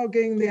said, well,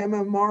 getting the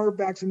MMR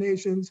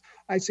vaccinations,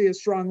 I see a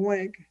strong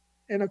link.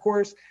 And of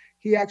course,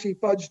 he actually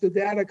fudged the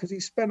data because he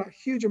spent a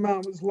huge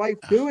amount of his life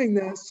doing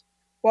this.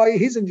 Well,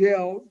 he's in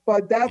jail,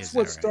 but that's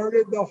what right?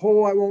 started the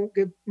whole I won't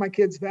get my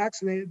kids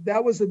vaccinated.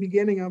 That was the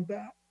beginning of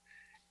that.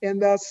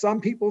 And some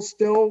people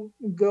still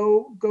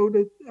go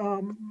to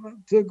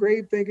the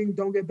grave thinking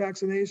don't get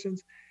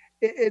vaccinations.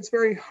 It's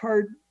very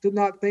hard to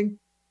not think.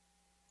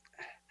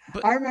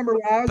 But, I remember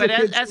when I was a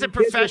kid, as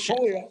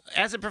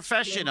a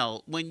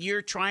professional, yeah. when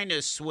you're trying to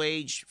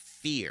assuage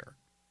fear,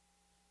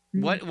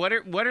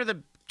 Mm-hmm. what are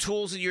the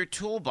tools in your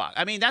toolbox?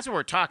 I mean, that's what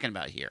we're talking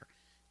about here.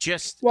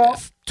 Just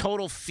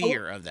total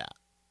fear of that.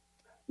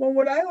 Well,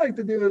 what I like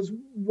to do is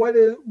what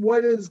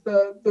is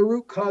the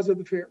root cause of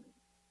the fear?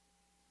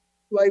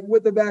 Like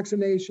with the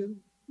vaccination,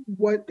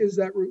 what is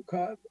that root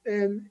cause?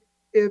 And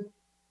if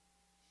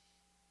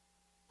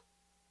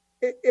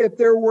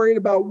they're worried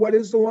about what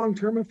is the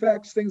long-term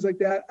effects, things like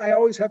that, I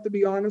always have to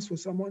be honest with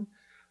someone.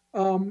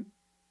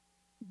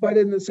 But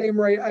in the same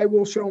way, I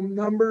will show them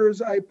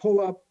numbers. I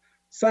pull up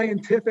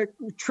scientific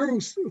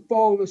truths,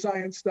 follow the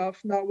science stuff,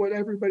 not what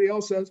everybody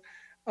else says.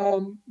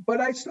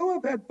 But I still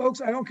have had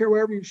folks, I don't care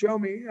wherever you show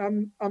me,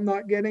 I'm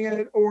not getting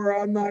it, or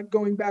I'm not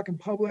going back in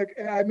public.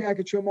 I mean, I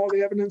could show them all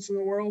the evidence in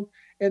the world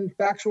and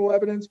factual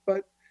evidence,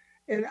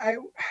 and I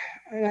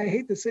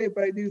hate to say it,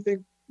 but I do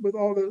think with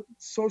all the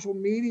social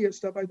media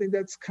stuff, I think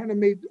that's kind of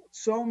made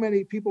so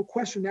many people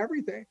question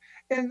everything,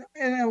 and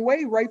in a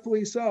way,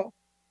 rightfully so.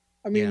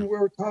 I mean,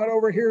 we're taught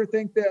over here to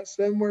think this,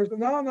 then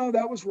no,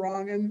 that was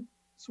wrong, and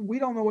so we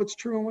don't know what's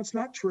true and what's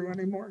not true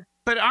anymore.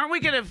 But aren't we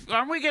gonna,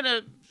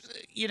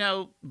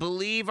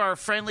 believe our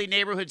friendly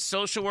neighborhood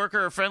social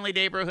worker or friendly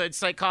neighborhood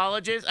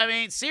psychologist? I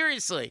mean,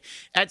 seriously,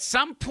 at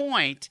some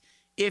point,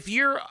 if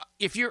you're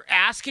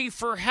asking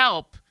for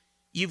help,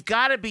 you've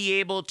got to be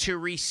able to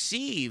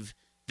receive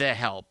the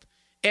help.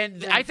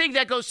 And I think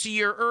that goes to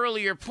your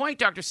earlier point,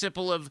 Dr.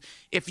 Sipple, of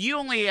if you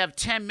only have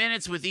 10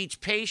 minutes with each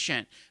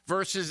patient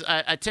versus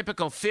a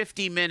typical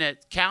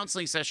 50-minute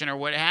counseling session or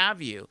what have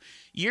you,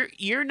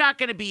 you're not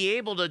going to be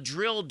able to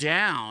drill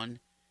down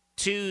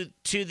to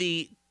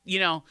the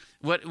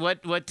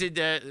what did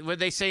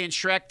they say in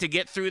Shrek, to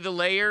get through the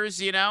layers,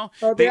 the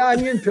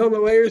onion, peel the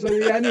layers of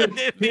the onion.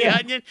 The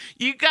onion.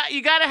 You got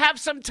to have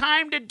some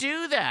time to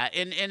do that.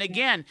 And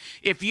again,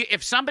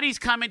 if somebody's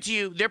coming to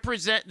you, they're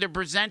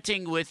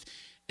presenting with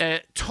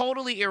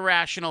totally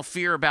irrational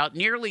fear about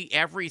nearly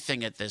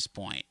everything at this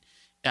point.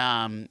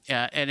 And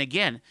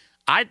again,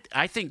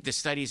 I think the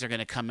studies are going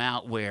to come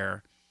out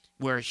where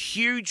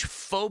huge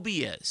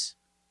phobias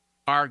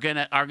are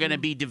gonna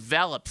be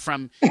developed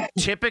from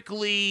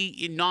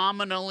typically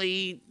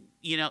nominally,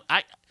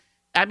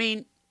 I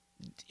mean,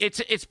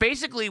 it's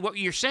basically what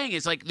you're saying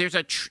is like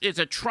it's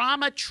a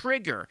trauma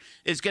trigger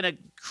is gonna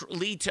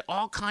lead to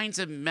all kinds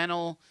of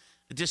mental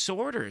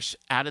disorders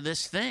out of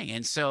this thing,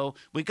 and so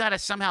we got to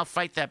somehow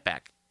fight that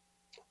back.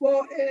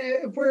 Well,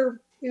 if we're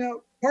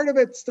part of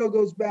it still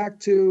goes back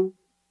to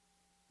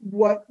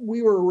what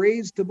we were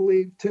raised to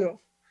believe too.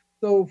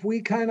 So if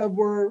we kind of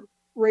were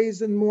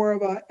raised in more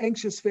of an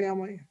anxious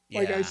family,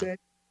 like I said,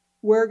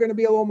 we're going to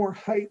be a little more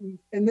heightened,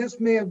 and this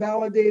may have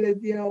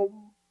validated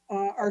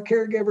our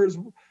caregivers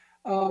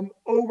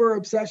over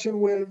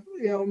obsession with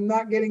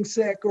not getting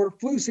sick or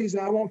flu season,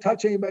 I won't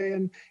touch anybody,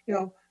 and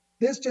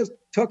this just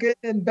took it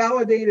and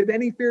validated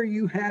any fear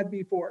you had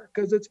before,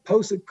 because it's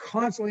posted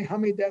constantly how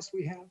many deaths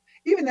we have.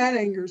 Even that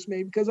angers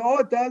me, because all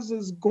it does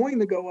is going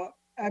to go up.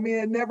 I mean,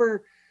 it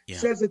never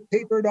says it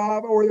tapered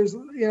off, or there's,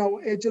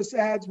 it just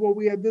adds, well,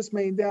 we had this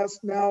many deaths.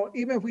 Now,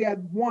 even if we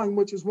had one,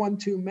 which is one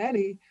too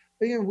many,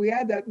 but even if we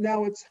had that,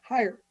 now it's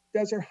higher.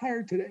 Deaths are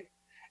higher today.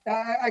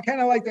 I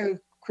kind of like to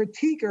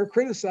critique or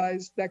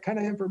criticize that kind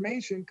of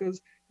information, because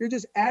you're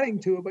just adding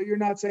to it, but you're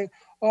not saying,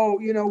 oh,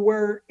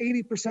 we're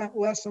 80%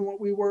 less than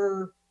what we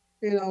were,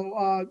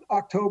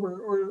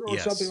 October or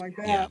something like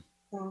that.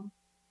 Yeah.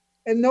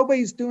 And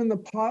nobody's doing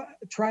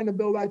trying to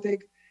build, I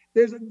think,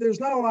 there's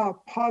not a lot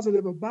of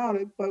positive about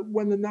it, but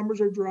when the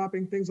numbers are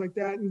dropping, things like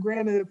that, and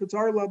granted, if it's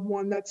our loved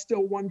one, that's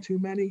still one too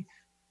many,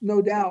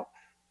 no doubt.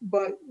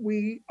 But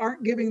we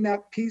aren't giving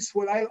that piece.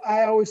 What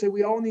I always say,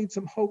 we all need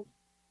some hope,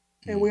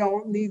 and we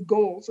all need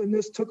goals. And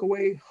this took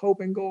away hope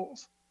and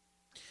goals.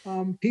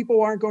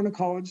 People aren't going to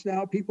college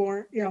now. People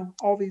aren't,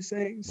 all these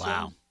things.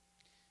 Wow. So,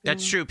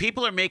 that's true.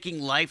 People are making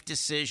life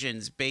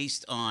decisions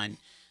based on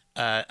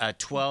a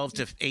 12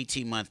 to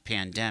 18 month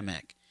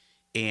pandemic.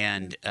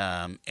 And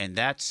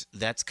that's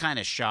kind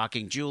of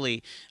shocking.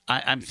 Julie,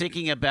 I'm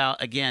thinking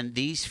about, again,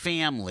 these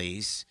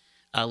families.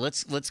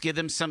 Let's give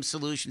them some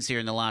solutions here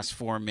in the last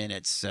 4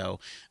 minutes. So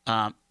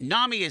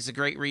NAMI is a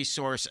great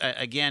resource.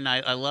 Again,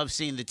 I love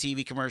seeing the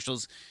TV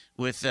commercials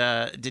with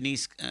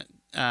Denise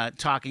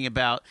talking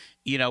about,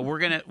 we're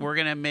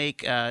gonna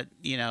make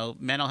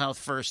mental health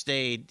first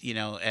aid,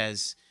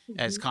 as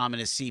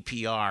common as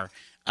CPR.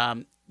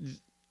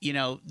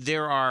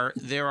 There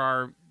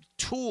are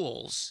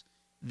tools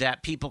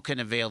that people can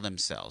avail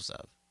themselves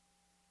of.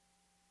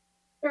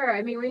 Sure.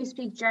 I mean, when you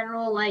speak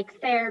general, like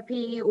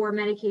therapy or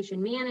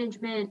medication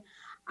management,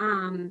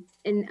 and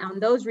on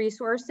those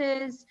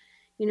resources,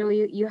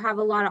 you have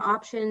a lot of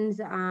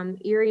options.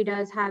 Erie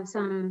does have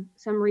some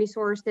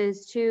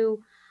resources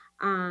too.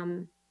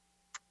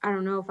 I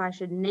don't know if I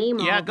should name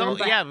all of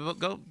them.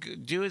 Go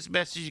do as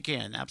best as you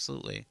can.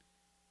 Absolutely.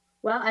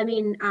 Well, I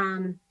mean,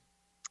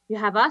 you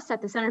have us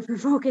at the Center for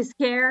Focused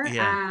Care.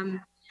 Yeah.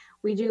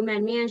 We do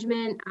med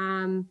management.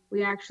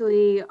 We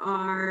actually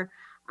are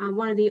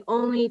one of the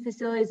only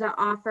facilities that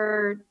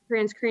offer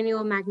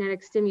transcranial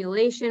magnetic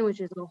stimulation,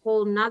 which is a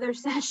whole nother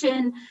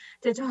session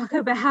to talk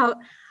about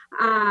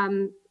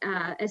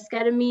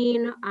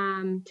esketamine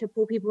to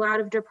pull people out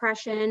of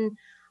depression.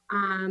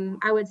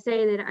 I would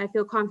say that I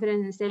feel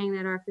confident in saying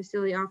that our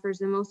facility offers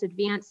the most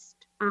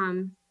advanced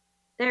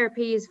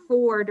therapies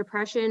for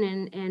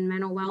depression and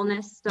mental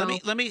wellness. So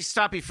let me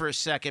stop you for a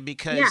second,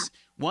 because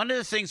one of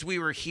the things we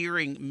were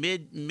hearing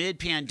mid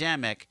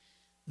pandemic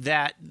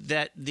that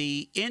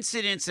the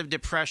incidence of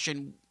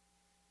depression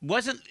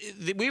wasn't.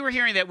 We were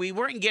hearing that we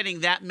weren't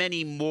getting that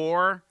many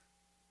more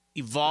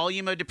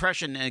volume of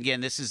depression. And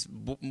again, this is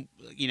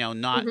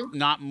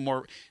not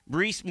more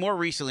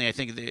recently. I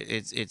think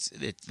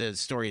the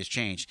story has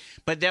changed,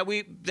 but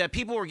that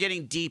people were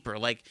getting deeper,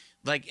 like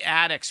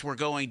addicts were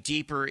going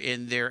deeper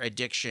in their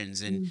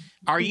addictions. And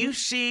are you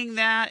seeing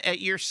that at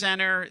your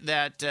center,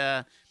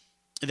 that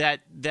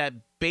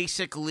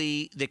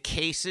basically the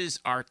cases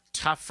are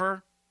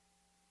tougher?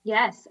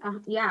 Yes.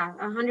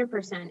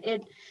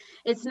 100%.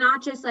 It's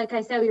not just, like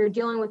I said, we were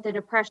dealing with the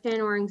depression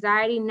or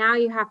anxiety. Now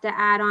you have to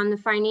add on the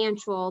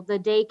financial, the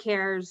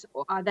daycares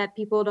that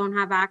people don't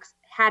have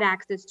had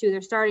access to. They're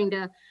starting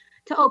to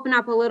open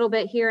up a little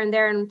bit here and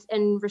there,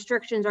 and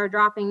restrictions are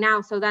dropping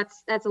now. So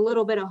that's a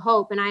little bit of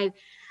hope. And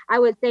I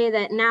would say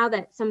that now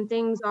that some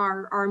things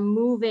are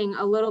moving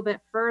a little bit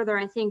further,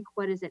 I think,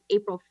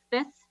 April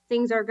 5th,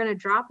 things are going to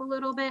drop a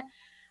little bit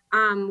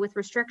with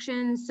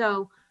restrictions.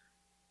 So,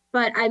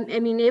 but I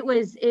mean, it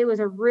was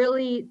a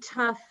really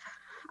tough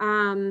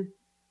to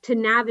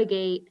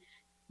navigate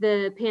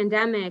the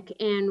pandemic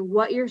and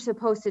what you're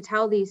supposed to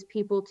tell these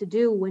people to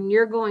do when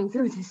you're going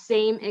through the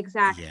same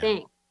exact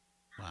thing.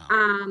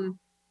 Wow.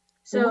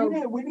 So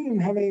we didn't even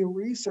have any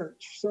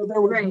research, so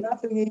there was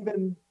nothing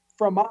even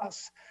from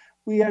us.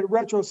 We had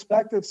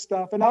retrospective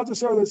stuff, and I'll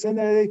just throw this in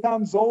there. They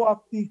found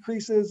Zoloft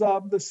decreases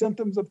the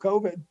symptoms of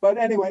COVID. But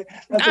anyway,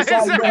 that's a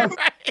side note.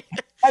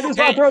 I just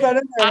want to throw that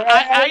in there.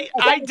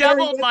 I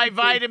doubled my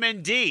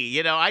vitamin D.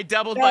 I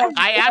doubled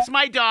I asked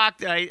my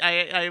doctor.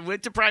 I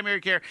went to primary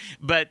care,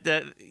 but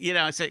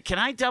I said, "Can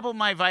I double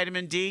my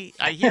vitamin D?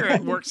 I hear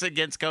it works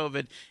against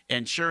COVID."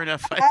 And sure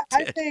enough,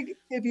 I think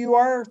if you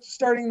are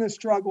starting the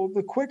struggle,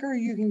 the quicker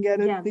you can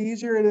get it, the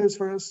easier it is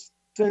for us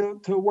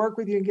to work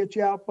with you and get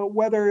you out. But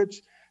whether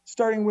it's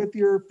starting with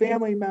your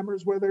family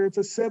members, whether it's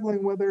a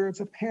sibling, whether it's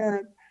a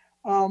parent,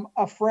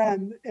 a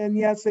friend, and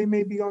yes, they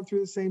may be going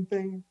through the same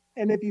thing.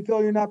 And if you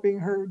feel you're not being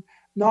heard,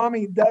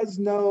 NAMI does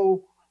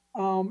know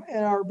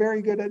and are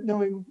very good at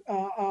knowing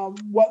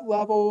what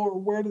level or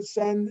where to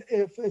send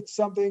if it's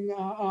something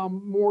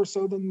more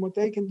so than what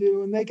they can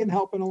do, and they can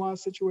help in a lot of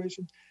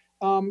situations.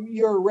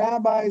 Your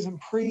rabbis and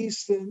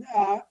priests, and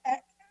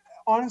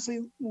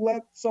honestly,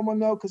 let someone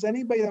know, because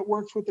anybody that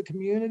works with the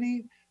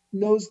community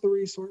knows the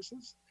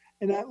resources,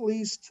 and at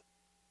least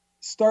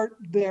start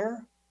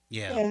there.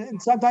 Yeah.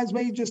 And sometimes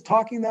maybe just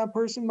talking to that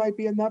person might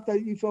be enough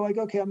that you feel like,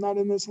 okay, I'm not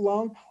in this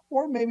alone.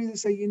 Or maybe to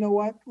say, you know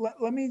what,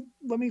 let me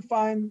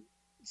find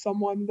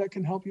someone that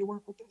can help you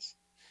work with this.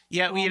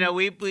 Yeah,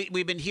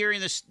 we've been hearing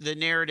the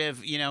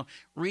narrative,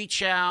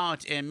 reach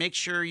out and make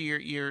sure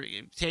you're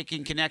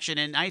taking connection.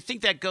 And I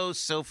think that goes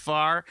so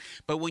far.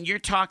 But when you're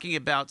talking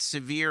about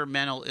severe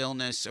mental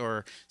illness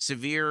or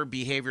severe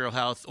behavioral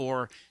health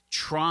or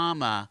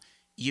trauma,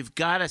 you've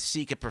got to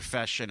seek a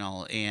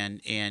professional.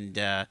 And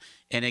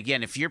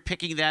again, if you're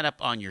picking that up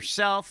on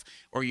yourself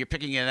or you're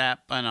picking it up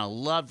on a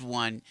loved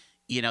one,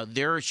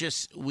 there's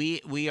just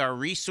we are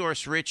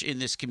resource rich in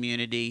this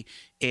community,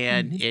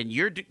 and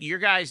your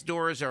guys'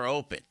 doors are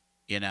open.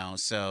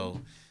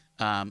 So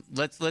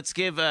let's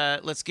give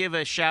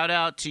a shout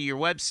out to your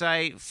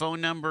website,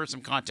 phone number, some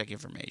contact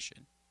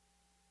information.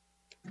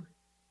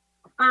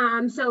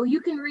 So you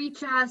can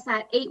reach us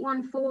at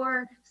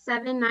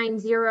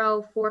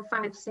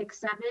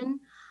 814-790-4567.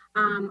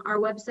 Our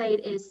website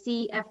is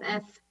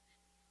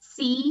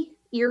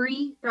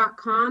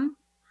cffcerie.com.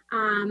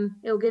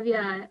 It'll give you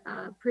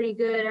a pretty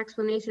good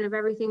explanation of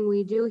everything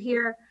we do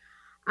here.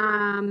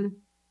 And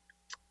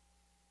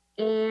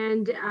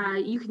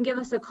you can give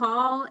us a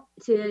call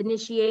to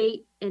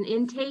initiate an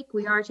intake.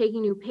 We are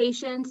taking new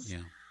patients. Yeah.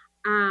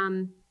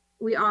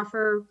 We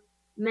offer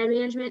med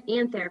management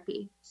and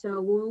therapy.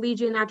 So we'll lead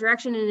you in that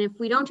direction. And if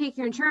we don't take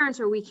your insurance,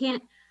 or we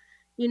can't,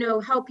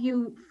 help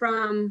you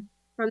from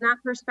that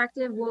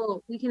perspective,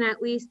 we can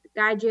at least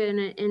guide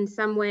you in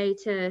some way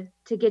to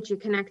get you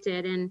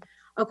connected. And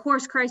of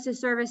course,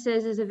 crisis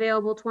services is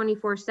available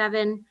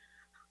 24/7.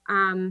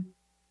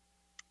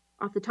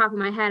 Off the top of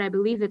my head, I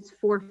believe it's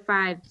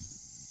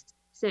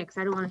 456.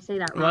 I don't want to say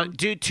that wrong. Well,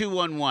 do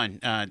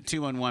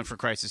 211 for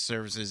crisis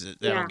services.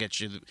 That'll get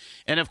you.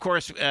 And of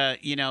course,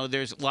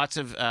 there's lots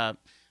of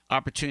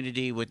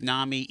opportunity with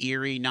NAMI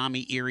Erie.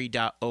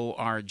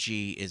 NAMIErie.org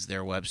is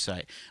their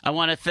website. I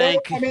want to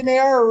thank. I mean, they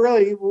are a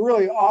really,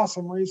 really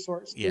awesome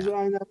resource. Yeah.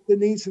 I know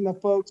Denise and the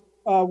folks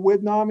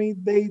with NAMI,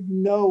 they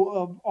know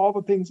of all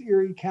the things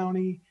Erie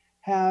County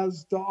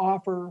has to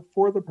offer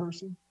for the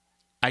person.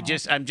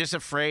 I'm just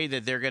afraid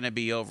that they're going to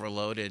be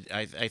overloaded.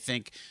 I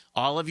think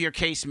all of your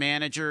case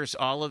managers,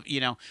 all of,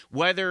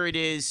 whether it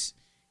is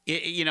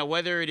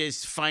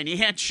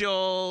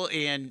financial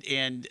and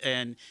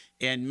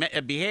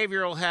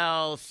behavioral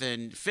health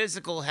and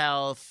physical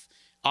health,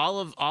 all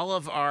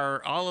of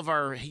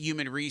our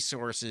human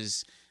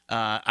resources,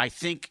 I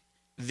think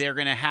they're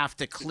going to have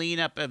to clean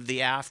up of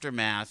the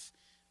aftermath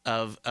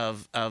of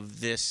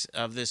this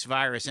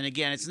virus. And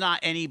again, it's not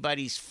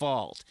anybody's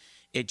fault.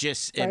 It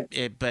just,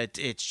 right. But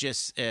it's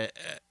just,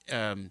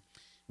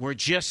 we're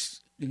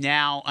just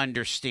now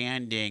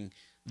understanding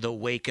the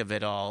wake of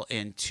it all,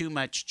 and too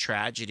much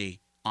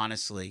tragedy,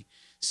 honestly.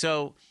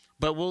 So,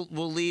 but we'll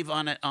leave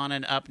on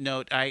an up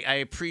note. I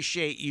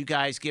appreciate you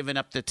guys giving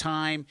up the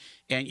time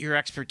and your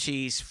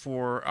expertise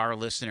for our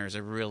listeners. I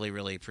really,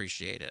 really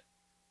appreciate it.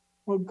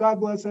 Well, God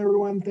bless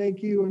everyone.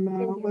 Thank you.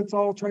 And let's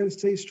all try to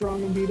stay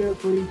strong and be there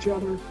for each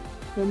other,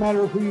 no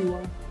matter who you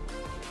are.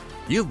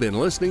 You've been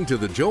listening to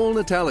The Joel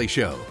Natale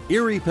Show,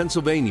 Erie,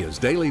 Pennsylvania's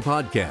daily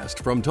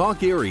podcast from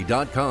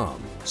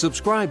TalkErie.com.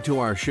 Subscribe to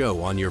our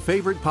show on your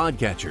favorite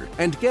podcatcher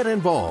and get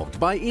involved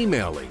by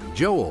emailing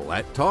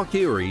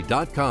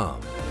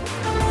joel@TalkErie.com.